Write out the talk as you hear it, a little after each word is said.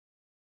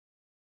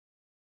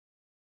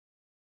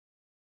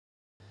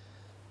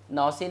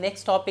Now see,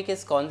 next topic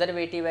is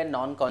conservative and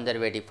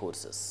non-conservative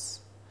forces.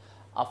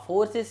 A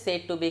force is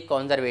said to be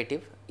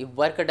conservative if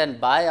work done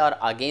by or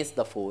against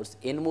the force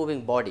in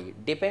moving body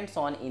depends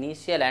on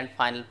initial and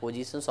final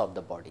positions of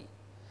the body.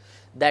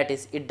 That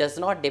is, it does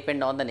not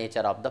depend on the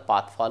nature of the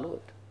path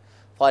followed.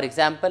 For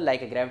example,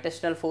 like a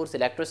gravitational force,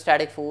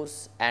 electrostatic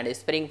force and a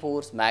spring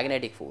force,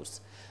 magnetic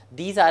force.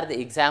 These are the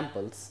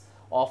examples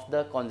of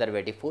the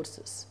conservative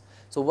forces.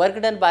 So,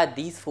 work done by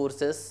these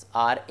forces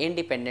are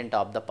independent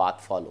of the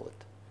path followed.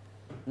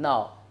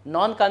 Now,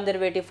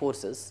 non-conservative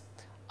forces,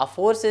 a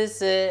force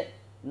is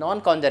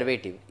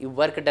non-conservative if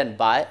work done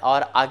by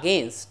or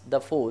against the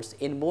force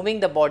in moving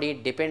the body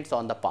depends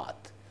on the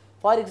path.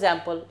 For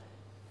example,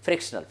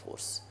 frictional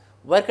force,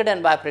 work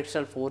done by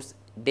frictional force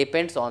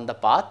depends on the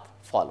path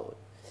followed.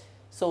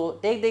 So,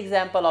 take the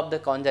example of the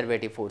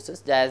conservative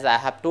forces. As I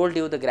have told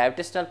you, the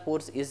gravitational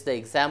force is the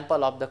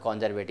example of the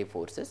conservative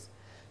forces.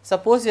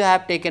 Suppose you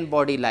have taken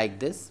body like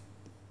this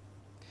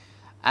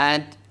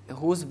and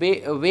whose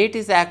weight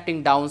is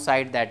acting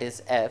downside, that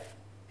is F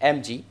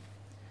mg,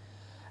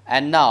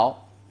 and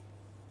now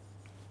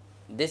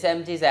this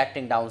mg is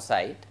acting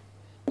downside.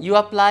 You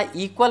apply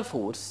equal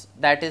force,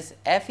 that is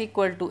F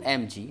equal to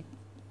mg,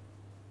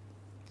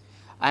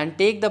 and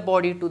take the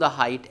body to the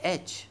height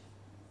h.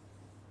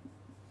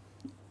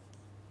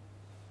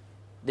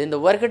 Then the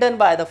work done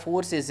by the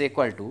force is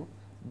equal to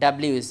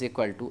W is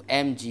equal to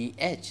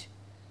mgh,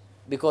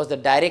 because the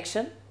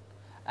direction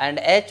and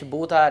h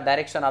both are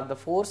direction of the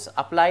force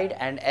applied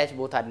and h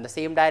both are in the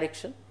same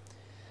direction,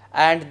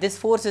 and this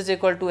force is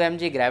equal to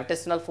mg,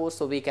 gravitational force.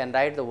 So, we can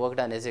write the work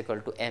done is equal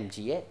to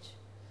mgh.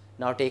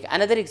 Now, take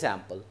another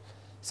example.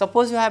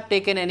 Suppose you have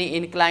taken any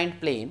inclined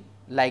plane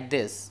like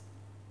this,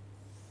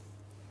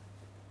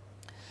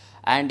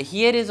 and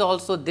here is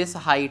also this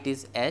height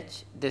is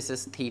h, this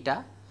is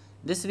theta,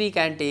 this we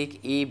can take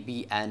A,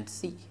 B and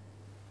C.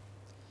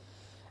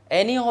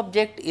 Any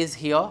object is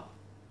here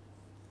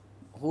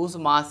whose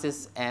mass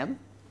is m.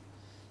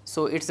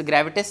 So, its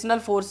gravitational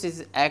force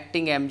is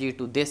acting mg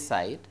to this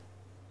side.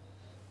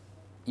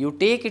 You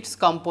take its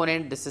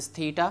component, this is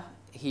theta,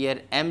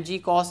 here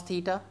mg cos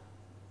theta,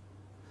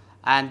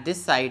 and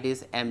this side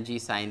is mg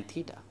sin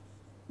theta.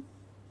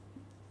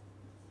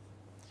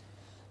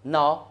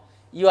 Now,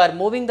 you are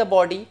moving the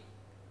body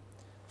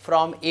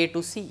from A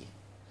to C.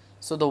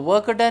 So, the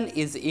work done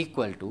is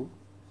equal to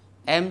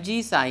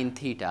mg sin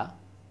theta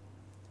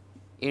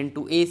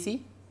into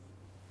AC.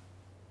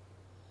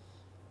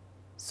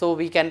 So,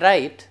 we can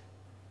write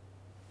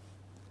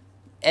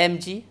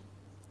mg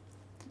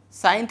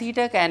sin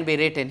theta can be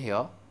written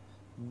here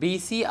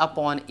BC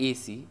upon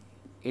AC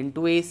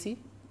into AC,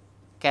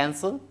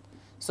 cancel.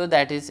 So,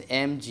 that is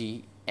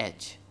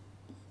mgh.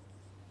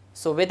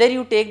 So, whether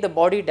you take the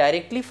body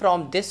directly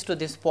from this to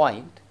this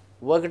point,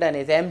 work done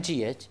is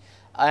mgh,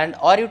 and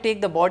or you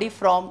take the body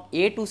from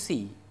A to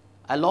C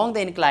along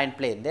the inclined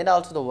plane, then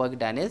also the work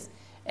done is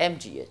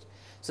mgh.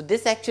 So,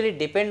 this actually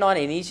depend on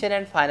initial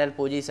and final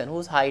position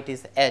whose height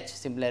is h,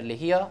 similarly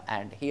here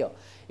and here.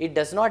 It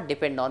does not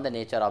depend on the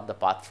nature of the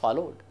path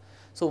followed.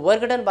 So,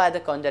 work done by the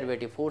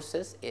conservative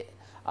forces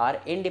are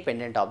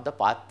independent of the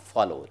path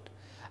followed.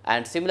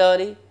 And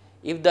similarly,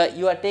 if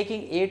you are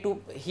taking A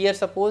to here,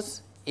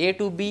 suppose A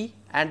to B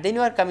and then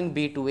you are coming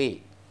B to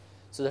A.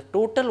 So, the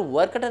total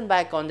work done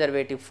by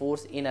conservative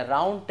force in a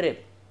round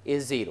trip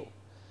is 0.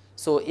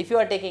 So, if you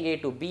are taking A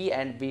to B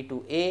and B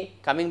to A,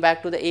 coming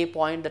back to the A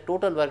point, the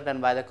total work done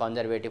by the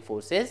conservative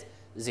force is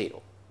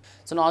 0.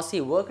 So, now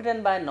see work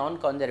done by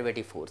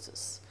non-conservative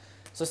forces.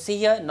 So, see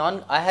here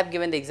I have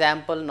given the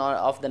example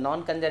of the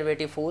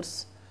non-conservative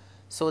force.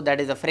 So, that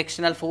is a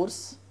frictional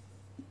force.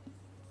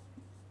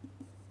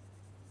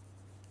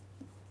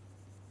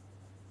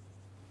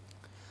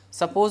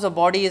 Suppose a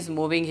body is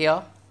moving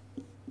here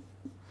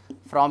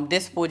from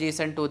this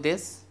position to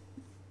this,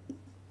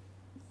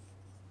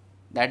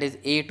 that is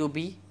A to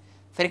B,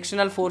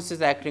 frictional force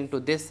is acting to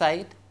this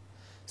side.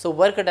 So,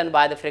 work done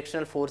by the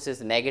frictional force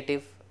is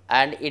negative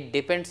and it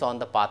depends on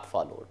the path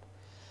followed.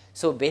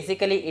 So,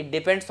 basically it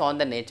depends on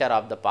the nature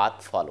of the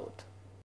path followed.